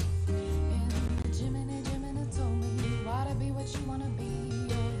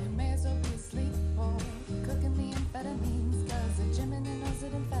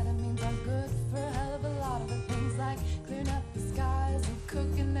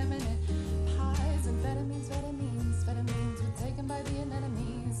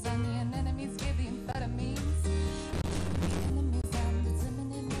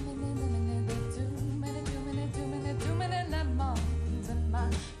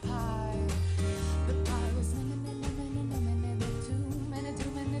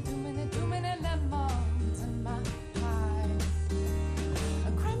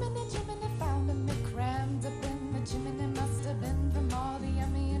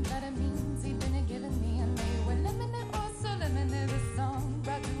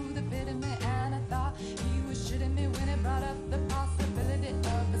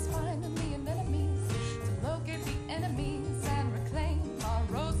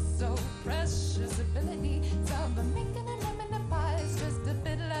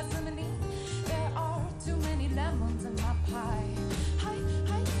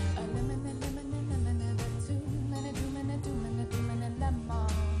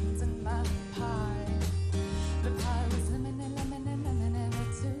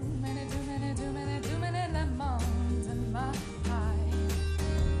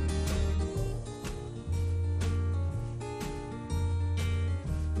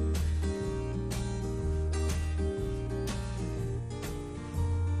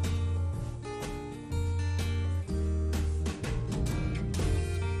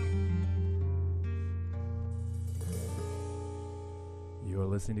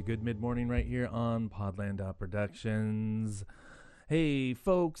listening to Good Mid Morning right here on Podland Productions. Hey,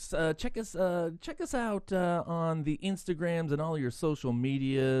 folks, check us out on the Instagrams and all your social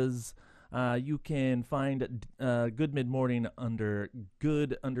medias. You can find Good Mid Morning under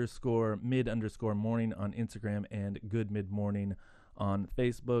good_mid_morning on Instagram and Good Mid Morning on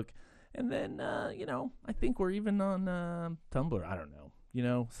Facebook. And then, I think we're even on Tumblr. I don't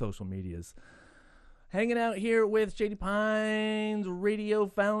know, social medias. Hanging out here with Shady Pines radio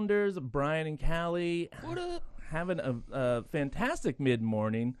founders, Brian and Callie. What up? Having a fantastic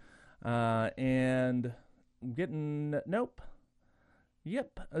mid-morning. And getting... Nope.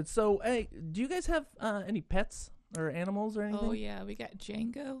 Yep. So, hey, do you guys have any pets or animals or anything? Oh, yeah. We got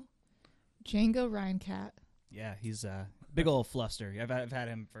Django. Django Rhine Cat. Yeah, he's a big old fluster. I've had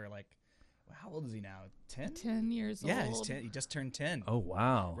him for like, how old is he now? 10? 10 years Yeah, old. he's 10. He just turned 10. Oh,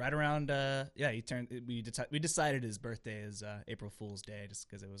 wow. Right around, he turned. We decided his birthday is April Fool's Day just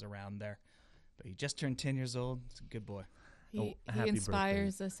because it was around there. But he just turned 10 years old. He's a good boy. He happy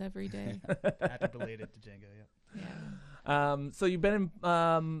inspires us every day. Happy belated to Django. Yeah. Yeah. So you've been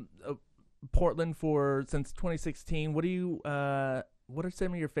in Portland since 2016. What are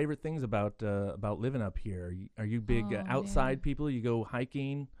some of your favorite things about living up here? Are you big outside people? You go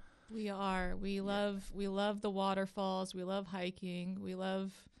hiking? We are. We love the waterfalls. We love hiking. We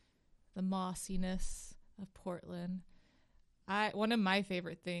love the mossiness of Portland. One of my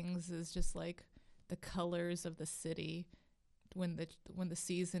favorite things is just like the colors of the city when the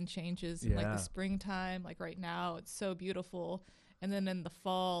season changes in like the springtime. Like right now, it's so beautiful, and then in the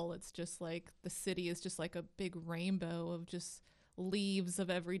fall, it's just like the city is just like a big rainbow of just leaves of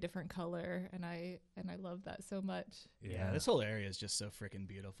every different color, and I love that so much. Yeah, this whole area is just so freaking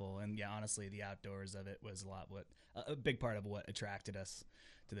beautiful, and yeah, honestly, the outdoors of it was a big part of what attracted us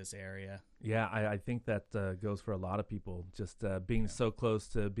to this area. Yeah, I think that goes for a lot of people. Just being so close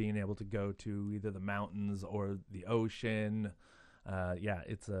to being able to go to either the mountains or the ocean.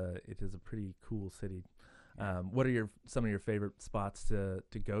 It is a pretty cool city. What are some of your favorite spots to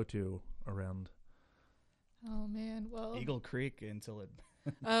go to around? Oh man, well, Eagle Creek until it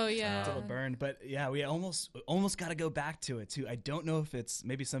burned. But yeah, we almost got to go back to it too. I don't know if it's,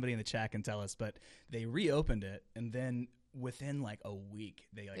 maybe somebody in the chat can tell us, but they reopened it, and then within like a week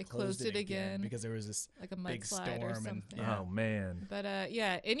they closed it again because there was this like a big mudslide storm or something. Oh man. But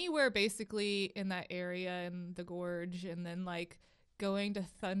anywhere basically in that area in the gorge, and then like going to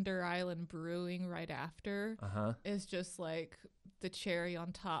Thunder Island Brewing right after is just like the cherry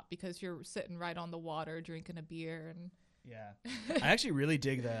on top, because you're sitting right on the water drinking a beer. And I actually really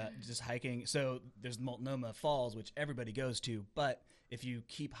dig just hiking. So there's Multnomah Falls, which everybody goes to, but if you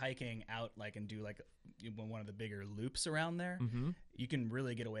keep hiking out and do one of the bigger loops around there, you can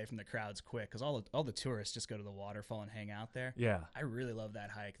really get away from the crowds quick, because all the tourists just go to the waterfall and hang out there. Yeah, I really love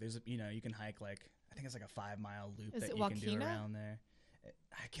that hike. There's you can hike I think it's like a 5-mile loop Is that it you Wakena? can do around there.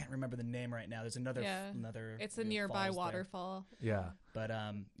 I can't remember the name right now. There's another. It's a nearby falls waterfall. Yeah. But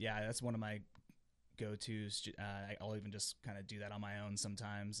that's one of my go-tos. I'll even just kind of do that on my own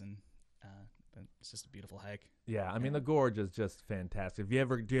sometimes, and but it's just a beautiful hike. Yeah, I mean the gorge is just fantastic. Do you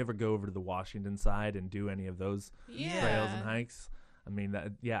ever go over to the Washington side and do any of those trails and hikes? I mean,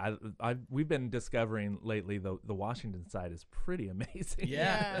 we've been discovering lately the Washington side is pretty amazing.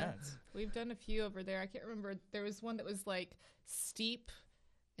 Yeah. We've done a few over there. I can't remember. There was one that was like steep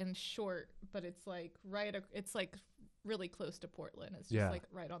and short, but it's like it's like really close to Portland. It's just like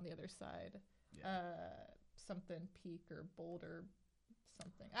right on the other side. Something Peak or Boulder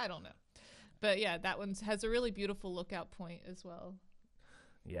something. I don't know. But yeah, that one has a really beautiful lookout point as well.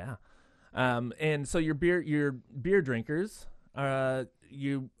 Yeah. And so your beer drinkers,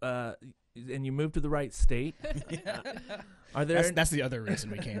 you moved to the right state. Are there? That's the other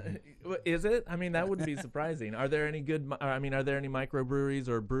reason we came. Is it? I mean, that wouldn't be surprising. Are there any are there any microbreweries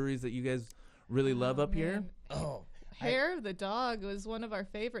or breweries that you guys really love up here? Oh, Hair of the Dog was one of our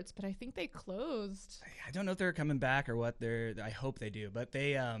favorites, but I think they closed. I don't know if they're coming back or what. I hope they do, but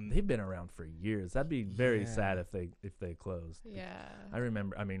they've been around for years. That'd be very sad if they closed. Yeah. I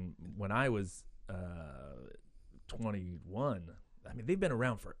remember. I mean, when I was 21. I mean, they've been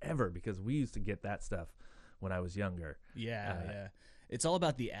around forever because we used to get that stuff when I was younger. Yeah. It's all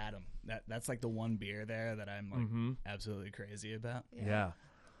about the Atom. That's like the one beer there that I'm absolutely crazy about. Yeah.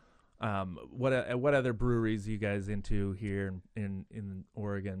 What other breweries are you guys into here in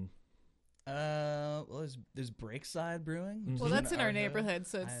Oregon? Well, there's Breakside Brewing. Well, that's in our neighborhood,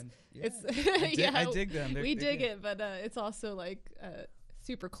 so I dig them. We dig it, but it's also like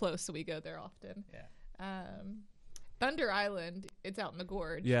super close, so we go there often. Yeah. Thunder Island, it's out in the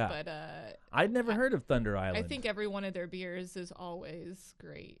gorge. Yeah. But I'd never heard of Thunder Island. I think every one of their beers is always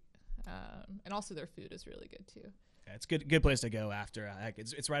great. And also their food is really good too. Yeah, it's good place to go after.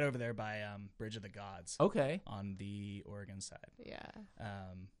 It's right over there by Bridge of the Gods. Okay. On the Oregon side. Yeah.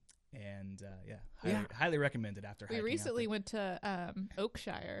 Highly recommended after hiking We out recently there. went to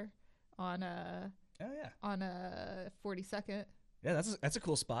Oakshire on a 42nd. Yeah, that's a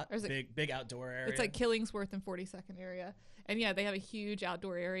cool spot. Or is it- Big outdoor area. It's like Killingsworth and 42nd area. And yeah, they have a huge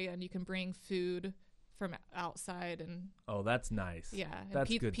outdoor area and you can bring food from outside and Oh, that's nice. yeah, and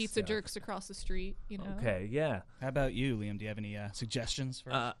That's good pizza stuff. jerks across the street, you know. Okay, yeah. How about you, Liam? Do you have any suggestions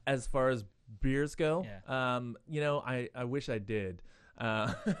for us? As far as beers go, Yeah. I wish I did.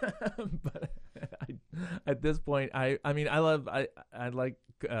 But at this point, I like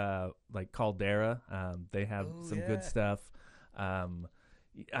Caldera. They have some yeah. good stuff.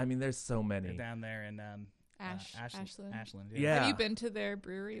 There's so They're many. down there in Ashland. Ashland. Yeah. Have you been to their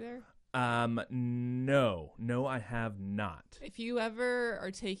brewery there? No, I have not. If you ever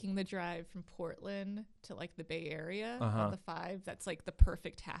are taking the drive from Portland to like the Bay Area on the 5, that's like the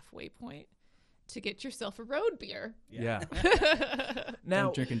perfect halfway point to get yourself a road beer. Yeah. Now,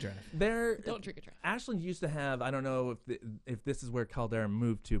 Don't drink and drive. Don't drink and drive. Ashland used to have, I don't know if this is where Caldera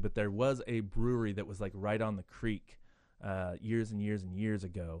moved to, but there was a brewery that was like right on the creek years and years and years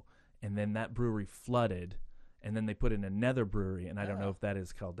ago. And then that brewery flooded, and then they put in another brewery, and I don't know if that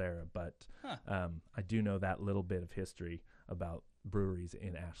is Caldera, but I do know that little bit of history about breweries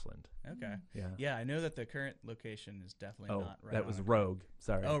in Ashland. Okay. Yeah. Yeah, I know that the current location is definitely not right. that was Rogue.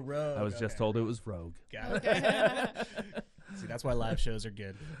 Sorry. Oh, Rogue. I was just told it was Rogue. Got it. See, that's why live shows are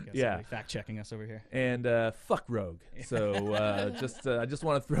good. Got Yeah. somebody fact checking us over here. And fuck Rogue. So I just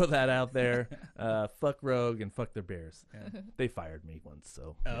want to throw that out there. Fuck Rogue and fuck their beers. Yeah. They fired me once,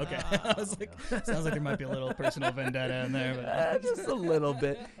 so Oh, okay. I was like, sounds like there might be a little personal vendetta in there. But just a little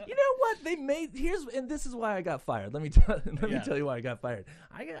bit. You know what? They made and this is why I got fired. Let me tell you why I got fired.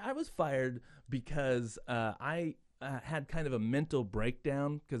 I was fired because I had kind of a mental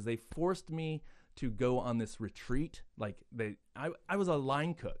breakdown because they forced me to go on this retreat. Like I was a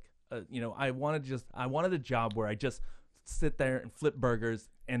line cook. I wanted a job where I just sit there and flip burgers,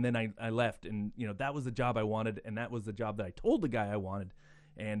 and then I left, and that was the job I wanted, and that was the job that I told the guy I wanted,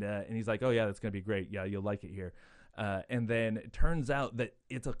 and he's like, oh yeah, that's gonna be great. Yeah, you'll like it here. And then it turns out that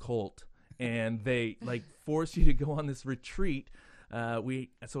it's a cult, and they like force you to go on this retreat.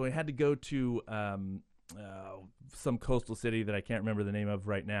 So I had to go to some coastal city that I can't remember the name of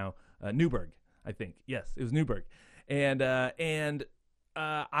right now. Newburgh, I think. Yes, it was Newburgh. And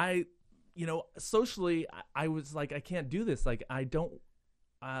I, socially, I was like, I can't do this. Like, I don't,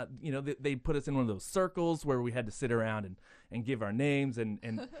 they put us in one of those circles where we had to sit around and give our names. And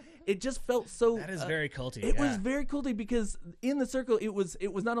it just felt so. that is very culty. It was very culty because in the circle, it was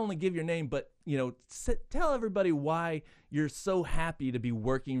not only give your name, but, tell everybody why you're so happy to be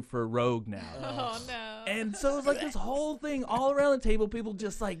working for Rogue now. Oh no. And so it was like this whole thing all around the table, people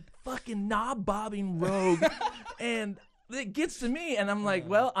just like fucking knob bobbing Rogue. And it gets to me, and I'm like,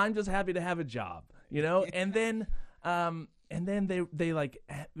 well, I'm just happy to have a job, And then they like,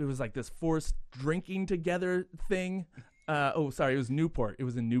 it was like this forced drinking together thing. It was Newport. It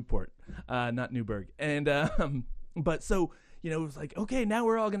was in Newport, not Newburgh. And but so it was like, okay, now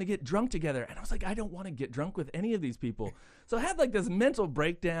we're all gonna get drunk together. And I was like, I don't want to get drunk with any of these people. So I had like this mental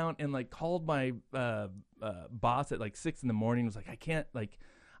breakdown and like called my boss at like 6 a.m. Was like, I can't, like,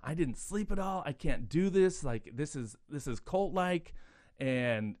 I didn't sleep at all. I can't do this. Like, this is cult like.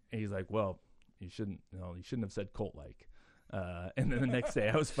 And he's like, well, you shouldn't have said cult like. And then the next day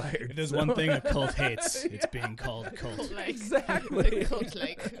I was fired. If there's one thing a cult hates, it's being called a cult. Exactly.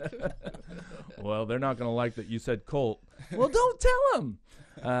 Cult-like. Well, they're not going to like that you said cult. Well, don't tell them.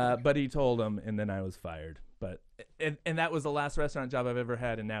 But he told them, and then I was fired. But and that was the last restaurant job I've ever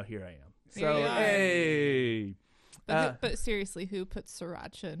had, and now here I am. Here So, you are. hey. But seriously, who puts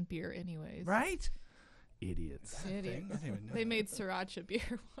sriracha in beer anyways? Right? Idiots. Idiots. I didn't even know They that. made sriracha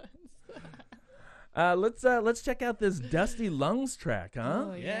beer once. Let's check out this Dusty Lungs track, huh?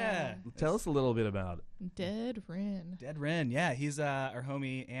 Oh, Yeah. Tell us a little bit about it. Dead Ren. Dead Ren, yeah, he's our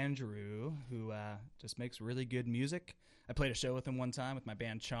homie Andrew, who just makes really good music. I played a show with him one time with my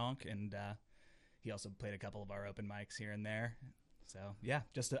band Chonk, and he also played a couple of our open mics here and there. So yeah,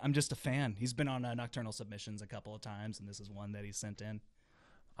 I'm just a fan. He's been on Nocturnal Submissions a couple of times, and this is one that he sent in.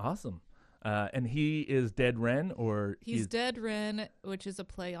 Awesome. And he is Dead Ren, or He's Dead Ren, which is a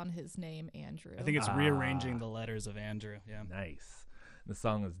play on his name, Andrew. I think it's rearranging the letters of Andrew. Yeah. Nice. The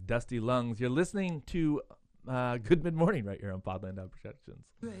song is Dusty Lungs. You're listening to Good Mid Morning right here on Podland Productions.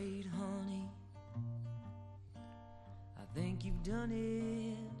 Great honey, think you've done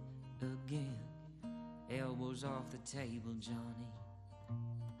it again. Elbows off the table, Johnny.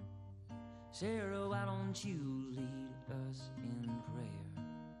 Sarah, why don't you lead us in prayer?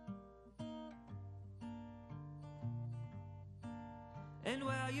 And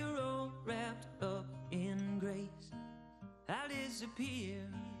while you're all wrapped up in grace, I'll disappear.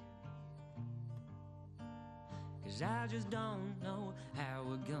 'Cause I just don't know how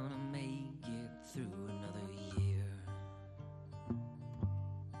we're gonna make it through another year.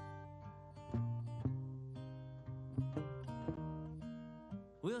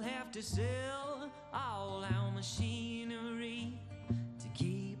 We'll have to sell all our machinery to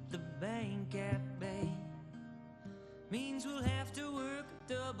keep the bank at bay. Means we'll have to work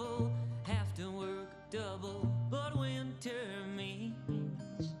double, but winter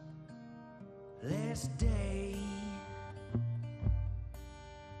means less day.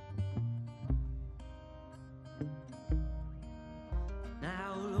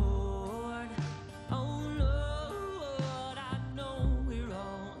 Now, Lord, oh Lord, I know we're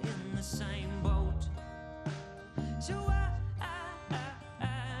all in the same boat. So why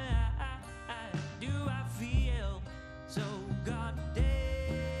do I feel so goddamn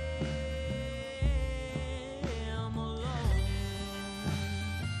alone?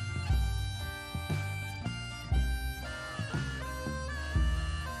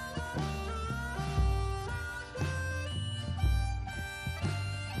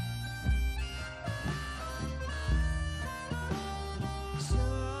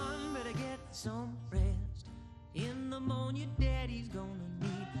 Son, better get some rest. In the morning, your daddy's gonna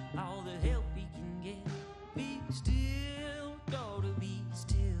need all the help he can get. Be still, daughter, be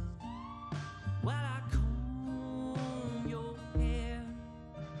still, while I comb your hair.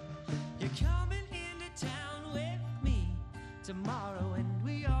 You're coming into town with me tomorrow, and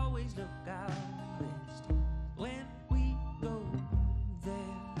we always look our best when we go there.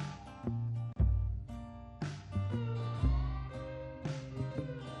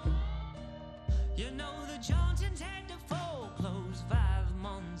 You know the Johnsons had to foreclose 5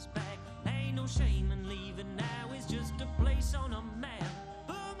 months back. Ain't no shame in leaving now, it's just a place on a map.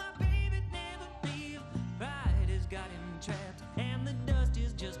 But my baby never leave, pride has got him trapped, and the dust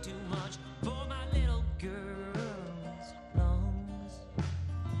is just too much for my little girl's lungs.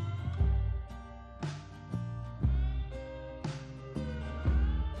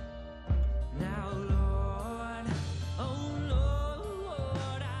 Now, Lord, oh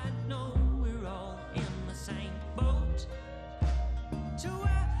Lord, I know we're all in the same boat. So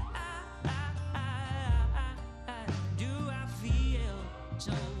why do I feel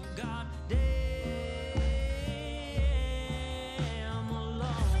so goddamn alone?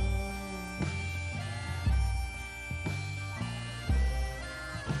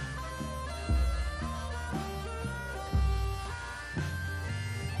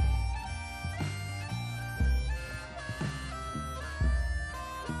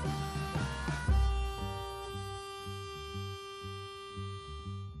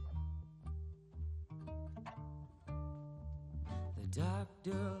 The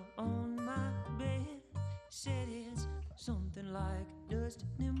doctor on my bed said it's something like dust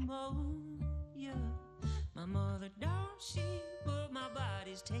pneumonia. My mother don't see, but my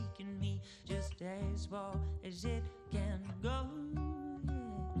body's taking me just as far as it can go. Yeah.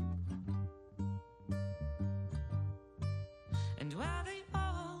 And while they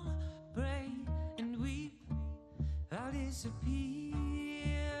all pray and weep, I'll disappear.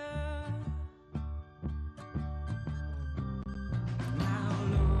 Now,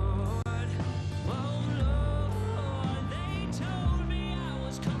 Lord, oh Lord, they told me I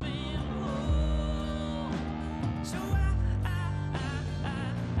was coming home. So why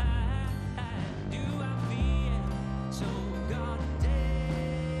do I feel so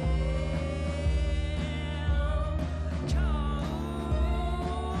goddamn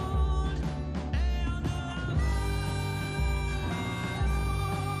cold and alone?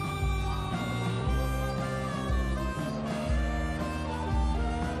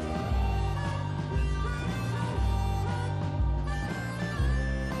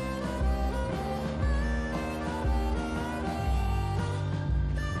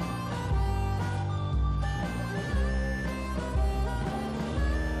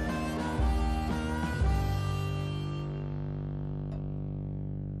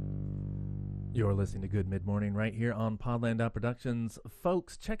 You're listening to Good Mid Morning right here on Podland Productions.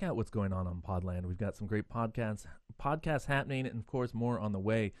 Folks, check out what's going on Podland. We've got some great podcasts happening, and of course more on the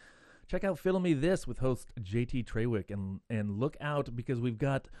way. Check out Fiddle Me This with host JT Trawick, and look out because we've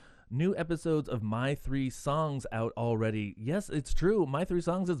got new episodes of My 3 Songs out already. Yes, it's true. My 3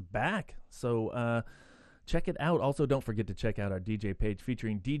 Songs is back. So check it out. Also, don't forget to check out our DJ page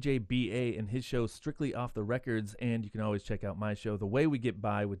featuring DJ BA and his show Strictly Off the Records. And you can always check out my show, The Way We Get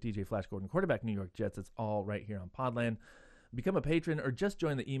By with DJ Flash Gordon, quarterback New York Jets. It's all right here on Podland. Become a patron or just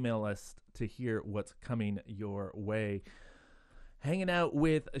join the email list to hear what's coming your way. Hanging out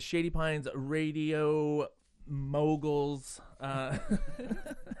with Shady Pines radio moguls,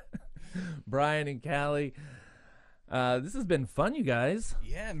 Brian and Callie. This has been fun, you guys.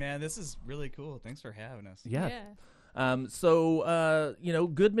 Yeah, man, this is really cool. Thanks for having us. Yeah. Yeah. So,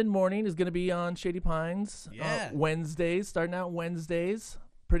 Goodman Morning is going to be on Shady Pines Yeah. starting out Wednesdays.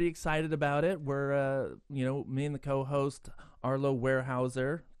 Pretty excited about it. We're, me and the co-host, Arlo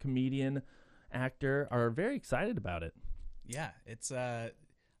Warehouser, comedian, actor, are very excited about it. Yeah, it's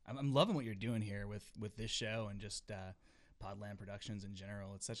I'm loving what you're doing here with this show and just Podland Productions in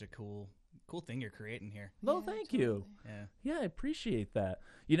general. It's such a cool thing you're creating here. No, Yeah, thank you. Yeah, Yeah, I appreciate that.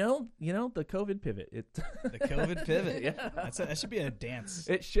 The COVID pivot. the COVID pivot. Yeah. That should be a dance.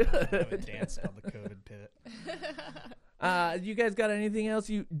 It should. Have a dance called the COVID pivot. You guys got anything else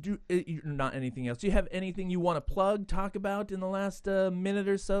not anything else. Do you have anything you want to plug, talk about in the last minute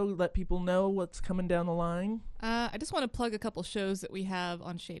or so? Let people know what's coming down the line. I just want to plug a couple shows that we have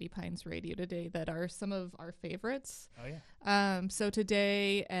on Shady Pines Radio today that are some of our favorites. Oh yeah. So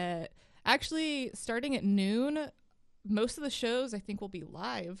today, starting at noon, most of the shows I think will be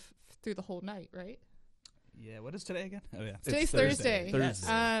live through the whole night, right? Yeah. What is today again? Oh yeah. Today's Thursday. Thursday.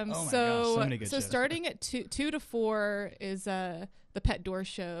 Oh my gosh, so many good shows. Starting at 2 to 4 is the Pet Door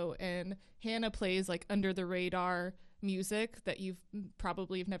Show, and Hannah plays like under the radar music that you've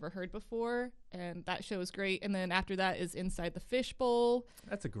probably never heard before, and that show is great. And then after that is Inside the Fishbowl.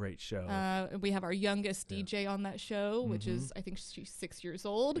 That's a great show. And we have our youngest DJ on that show, which is I think she's 6 years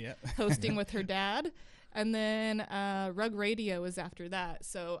old, Yep. hosting with her dad. And then Rug Radio is after that.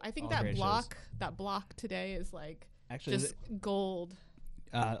 So I think All that great block today is like Actually, just gold.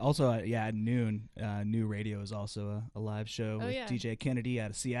 also, at noon, New Radio is also a live show with yeah. DJ Kennedy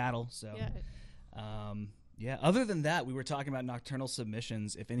out of Seattle. So, Yeah. Other than that, we were talking about nocturnal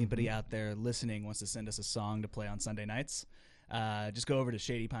submissions. If anybody out there listening wants to send us a song to play on Sunday nights, just go over to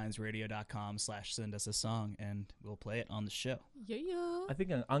shadypinesradio.com/send us a song, and we'll play it on the show. Yeah. I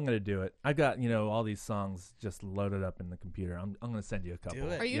think I'm going to do it. I've got, all these songs just loaded up in the computer. I'm going to send you a couple. Do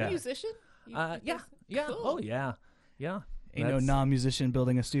it. Are you Yeah. a musician? Yeah. Cool. Oh, yeah. Yeah. Ain't no non-musician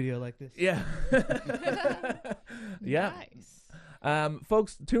building a studio like this. Yeah. Yeah. Nice.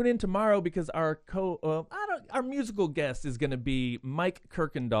 Folks, tune in tomorrow because our musical guest is going to be Mike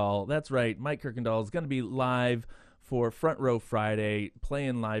Kirkendall. That's right. Mike Kirkendall is going to be live for Front Row Friday,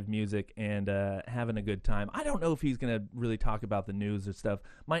 playing live music and having a good time. I don't know if he's going to really talk about the news or stuff.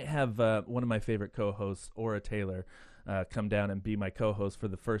 Might have one of my favorite co-hosts, Aura Taylor, come down and be my co-host for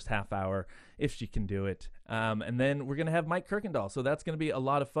the first half hour if she can do it. And then we're going to have Mike Kirkendall. So that's going to be a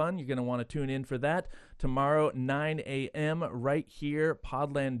lot of fun. You're going to want to tune in for that tomorrow, 9 a.m. right here,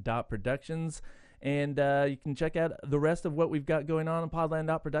 podland.productions. And you can check out the rest of what we've got going on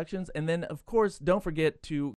Podland.productions. And then, of course, don't forget to